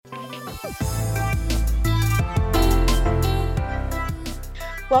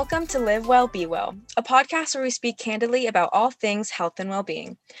Welcome to Live Well, Be Well, a podcast where we speak candidly about all things health and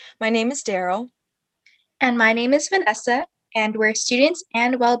well-being. My name is Daryl. And my name is Vanessa, and we're students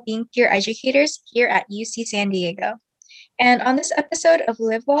and well-being peer educators here at UC San Diego. And on this episode of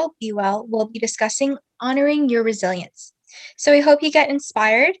Live Well, Be Well, we'll be discussing honoring your resilience. So we hope you get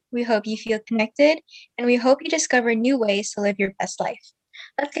inspired, we hope you feel connected, and we hope you discover new ways to live your best life.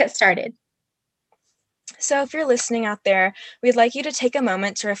 Let's get started. So if you're listening out there, we'd like you to take a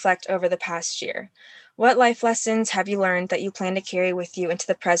moment to reflect over the past year. What life lessons have you learned that you plan to carry with you into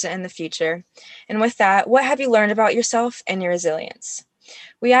the present and the future? And with that, what have you learned about yourself and your resilience?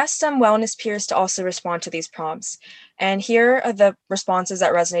 We asked some wellness peers to also respond to these prompts, and here are the responses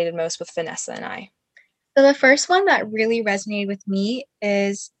that resonated most with Vanessa and I. So the first one that really resonated with me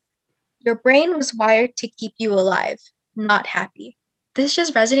is your brain was wired to keep you alive, not happy. This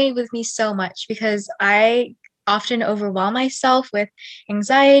just resonated with me so much because I often overwhelm myself with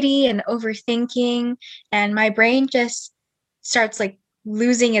anxiety and overthinking, and my brain just starts like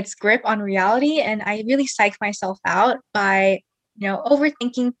losing its grip on reality. And I really psych myself out by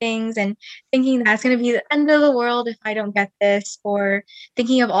overthinking things and thinking that's going to be the end of the world if I don't get this, or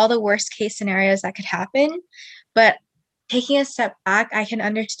thinking of all the worst case scenarios that could happen. But taking a step back, I can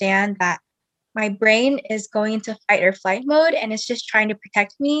understand that my brain is going into fight or flight mode and it's just trying to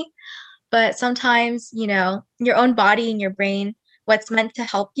protect me. But sometimes, your own body and your brain, what's meant to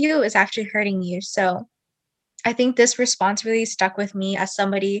help you is actually hurting you. So I think this response really stuck with me as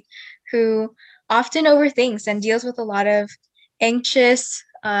somebody who often overthinks and deals with a lot of anxious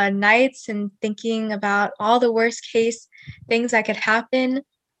nights and thinking about all the worst case things that could happen.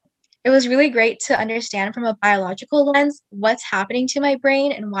 It was really great to understand from a biological lens what's happening to my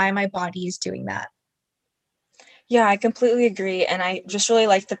brain and why my body is doing that. Yeah, I completely agree. And I just really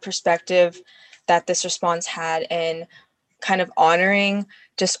like the perspective that this response had in kind of honoring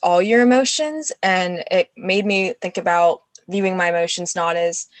just all your emotions. And it made me think about viewing my emotions not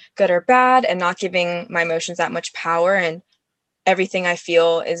as good or bad and not giving my emotions that much power. And everything I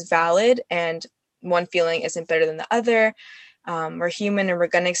feel is valid and one feeling isn't better than the other. We're human and we're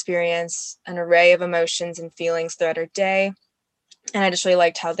going to experience an array of emotions and feelings throughout our day. And I just really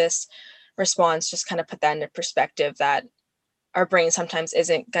liked how this response just kind of put that into perspective, that our brain sometimes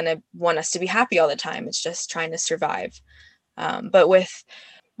isn't going to want us to be happy all the time. It's just trying to survive. But with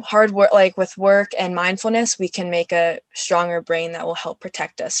hard work, like with work and mindfulness, we can make a stronger brain that will help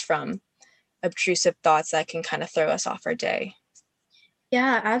protect us from obtrusive thoughts that can kind of throw us off our day.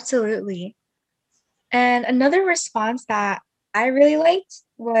 Yeah, absolutely. And another response that I really liked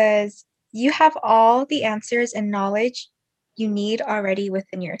was you have all the answers and knowledge you need already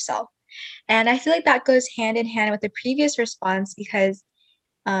within yourself. And I feel like that goes hand in hand with the previous response because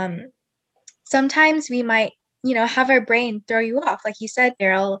um, sometimes we might, have our brain throw you off. Like you said,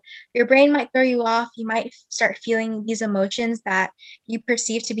 Daryl, your brain might throw you off. You might start feeling these emotions that you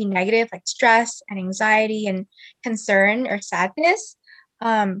perceive to be negative, like stress and anxiety and concern or sadness.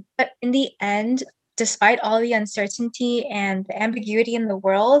 But in the end, despite all the uncertainty and the ambiguity in the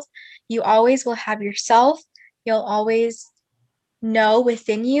world, you always will have yourself. You'll always know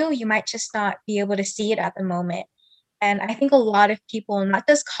within you. You might just not be able to see it at the moment. And I think a lot of people, not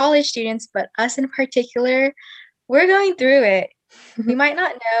just college students, but us in particular, we're going through it. We might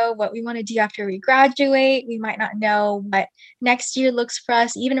not know what we want to do after we graduate. We might not know what next year looks for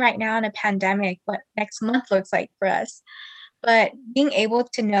us, even right now in a pandemic, what next month looks like for us. But being able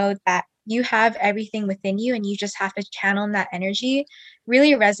to know that you have everything within you and you just have to channel that energy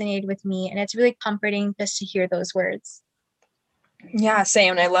really resonated with me. And it's really comforting just to hear those words. Yeah,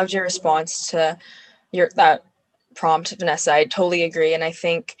 same. And I loved your response to your that prompt, Vanessa. I totally agree. And I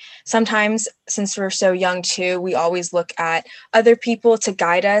think sometimes, since we're so young too, we always look at other people to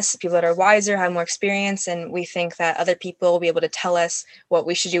guide us, people that are wiser, have more experience, and we think that other people will be able to tell us what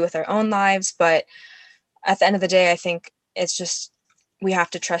we should do with our own lives. But at the end of the day, I think it's just we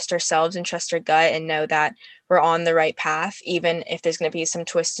have to trust ourselves and trust our gut and know that we're on the right path. Even if there's going to be some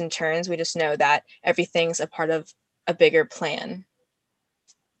twists and turns, we just know that everything's a part of a bigger plan.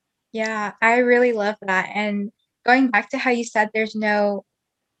 Yeah, I really love that. And going back to how you said there's no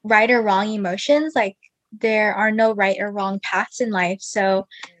right or wrong emotions, like there are no right or wrong paths in life. So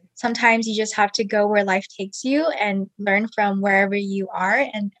sometimes you just have to go where life takes you and learn from wherever you are.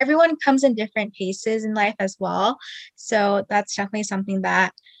 And everyone comes in different paces in life as well. So that's definitely something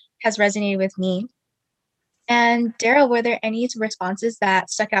that has resonated with me. And Daryl, were there any responses that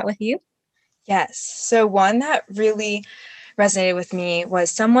stuck out with you? Yes. So one that really resonated with me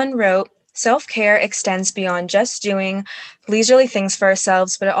was someone wrote, Self-care extends beyond just doing leisurely things for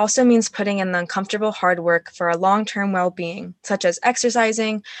ourselves, but it also means putting in the uncomfortable hard work for our long-term well-being, such as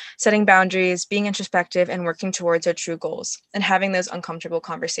exercising, setting boundaries, being introspective, and working towards our true goals, and having those uncomfortable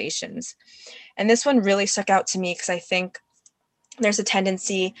conversations. And this one really stuck out to me because I think there's a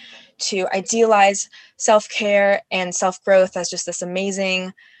tendency to idealize self-care and self-growth as just this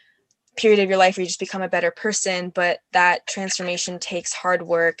amazing period of your life where you just become a better person, but that transformation takes hard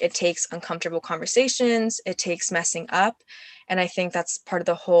work. It takes uncomfortable conversations. It takes messing up. And I think that's part of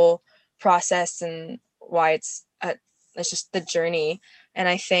the whole process and why it's just the journey. And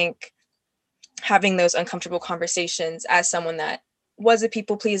I think having those uncomfortable conversations as someone that was a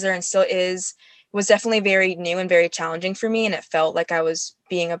people pleaser and still is was definitely very new and very challenging for me. And it felt like I was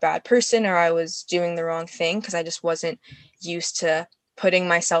being a bad person or I was doing the wrong thing because I just wasn't used to putting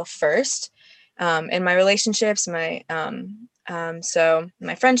myself first in my relationships, so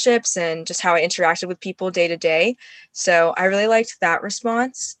my friendships and just how I interacted with people day to day. So I really liked that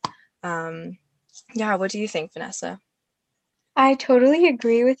response. Yeah, what do you think, Vanessa? I totally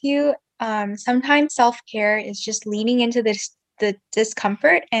agree with you. Sometimes self-care is just leaning into the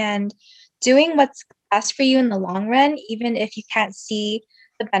discomfort and doing what's best for you in the long run, even if you can't see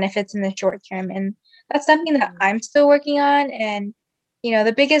the benefits in the short term. And that's something that I'm still working on. And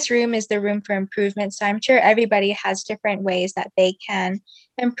the biggest room is the room for improvement. So I'm sure everybody has different ways that they can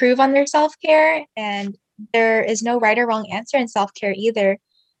improve on their self-care. And there is no right or wrong answer in self-care either.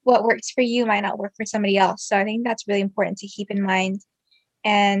 What works for you might not work for somebody else. So I think that's really important to keep in mind.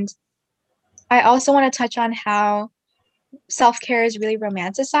 And I also want to touch on how self-care is really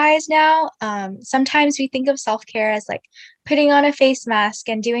romanticized now. Sometimes we think of self-care as like putting on a face mask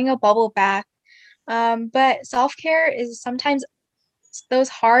and doing a bubble bath. But self-care is sometimes those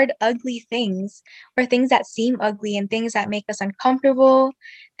hard, ugly things, or things that seem ugly and things that make us uncomfortable,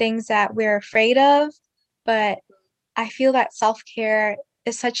 things that we're afraid of. But I feel that self-care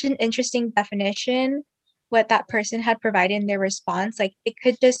is such an interesting definition, what that person had provided in their response. Like, it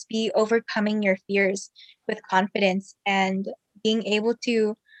could just be overcoming your fears with confidence and being able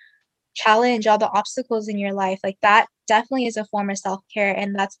to challenge all the obstacles in your life. Like, that definitely is a form of self-care,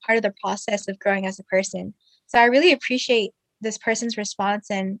 and that's part of the process of growing as a person. So I really appreciate this person's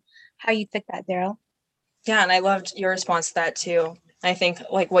response and how you took that, Daryl. Yeah, and I loved your response to that too. I think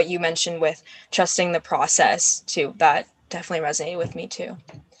like what you mentioned with trusting the process too, that definitely resonated with me too.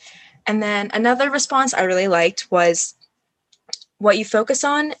 And then another response I really liked was what you focus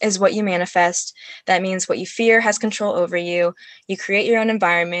on is what you manifest. That means what you fear has control over you. You create your own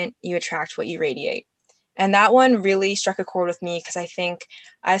environment, you attract what you radiate. And that one really struck a chord with me because I think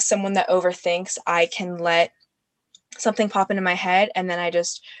as someone that overthinks, I can let something pop into my head and then I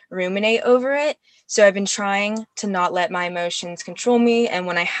just ruminate over it. So I've been trying to not let my emotions control me. And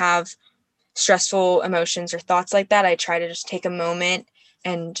when I have stressful emotions or thoughts like that, I try to just take a moment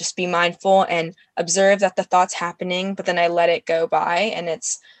and just be mindful and observe that the thought's happening, but then I let it go by and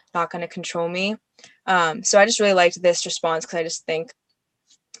it's not going to control me. So I just really liked this response because I just think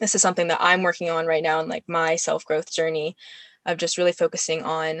this is something that I'm working on right now in like my self-growth journey of just really focusing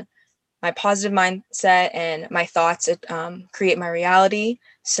on my positive mindset and my thoughts create my reality.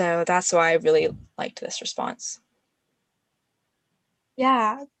 So that's why I really liked this response.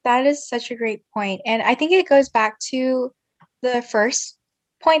 Yeah, that is such a great point. And I think it goes back to the first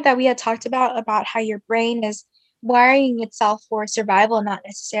point that we had talked about how your brain is wiring itself for survival, not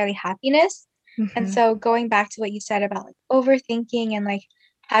necessarily happiness. And Mm-hmm. so going back to what you said about like overthinking and like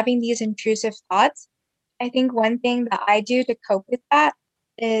having these intrusive thoughts, I think one thing that I do to cope with that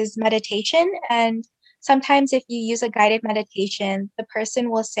is meditation. And sometimes if you use a guided meditation, the person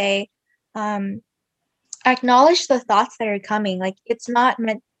will say, um, acknowledge the thoughts that are coming. Like, it's not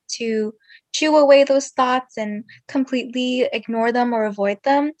meant to chew away those thoughts and completely ignore them or avoid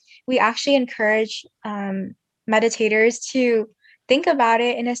them. We actually encourage meditators to think about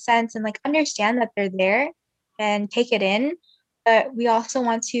it in a sense and like understand that they're there and take it in. But we also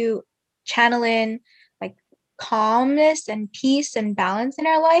want to channel in like calmness and peace and balance in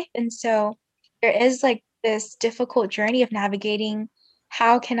our life. And so there is like this difficult journey of navigating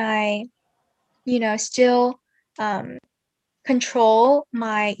how can I still um, control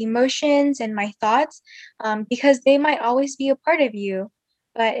my emotions and my thoughts because they might always be a part of you.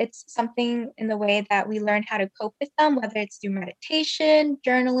 But it's something in the way that we learn how to cope with them, whether it's through meditation,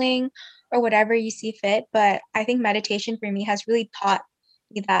 journaling, or whatever you see fit. But I think meditation for me has really taught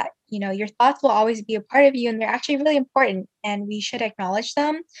me that, your thoughts will always be a part of you and they're actually really important and we should acknowledge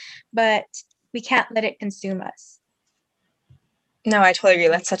them, but we can't let it consume us. No, I totally agree.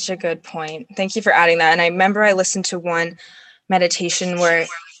 That's such a good point. Thank you for adding that. And I remember I listened to one meditation where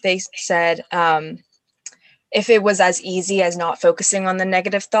they said, if it was as easy as not focusing on the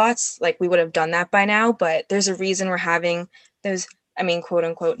negative thoughts, like we would have done that by now, but there's a reason we're having those, quote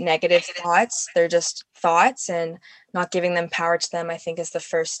unquote, negative thoughts. They're just thoughts, and not giving them power to them, I think, is the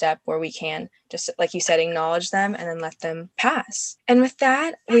first step where we can just, like you said, acknowledge them and then let them pass. And with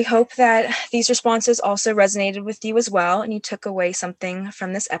that, we hope that these responses also resonated with you as well and you took away something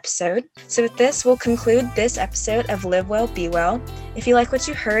from this episode. So with this, we'll conclude this episode of Live Well, Be Well. If you like what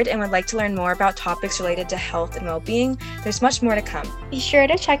you heard and would like to learn more about topics related to health and well-being, there's much more to come. Be sure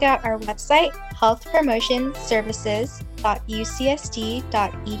to check out our website,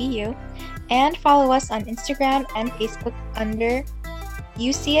 healthpromotionservices.ucsd.edu, and follow us on Instagram and Facebook under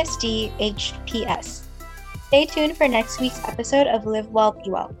UCSD-HPS. Stay tuned for next week's episode of Live Well, Be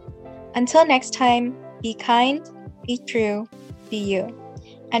Well. Until next time, be kind, be true, be you.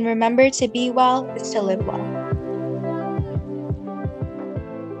 And remember, to be well is to live well.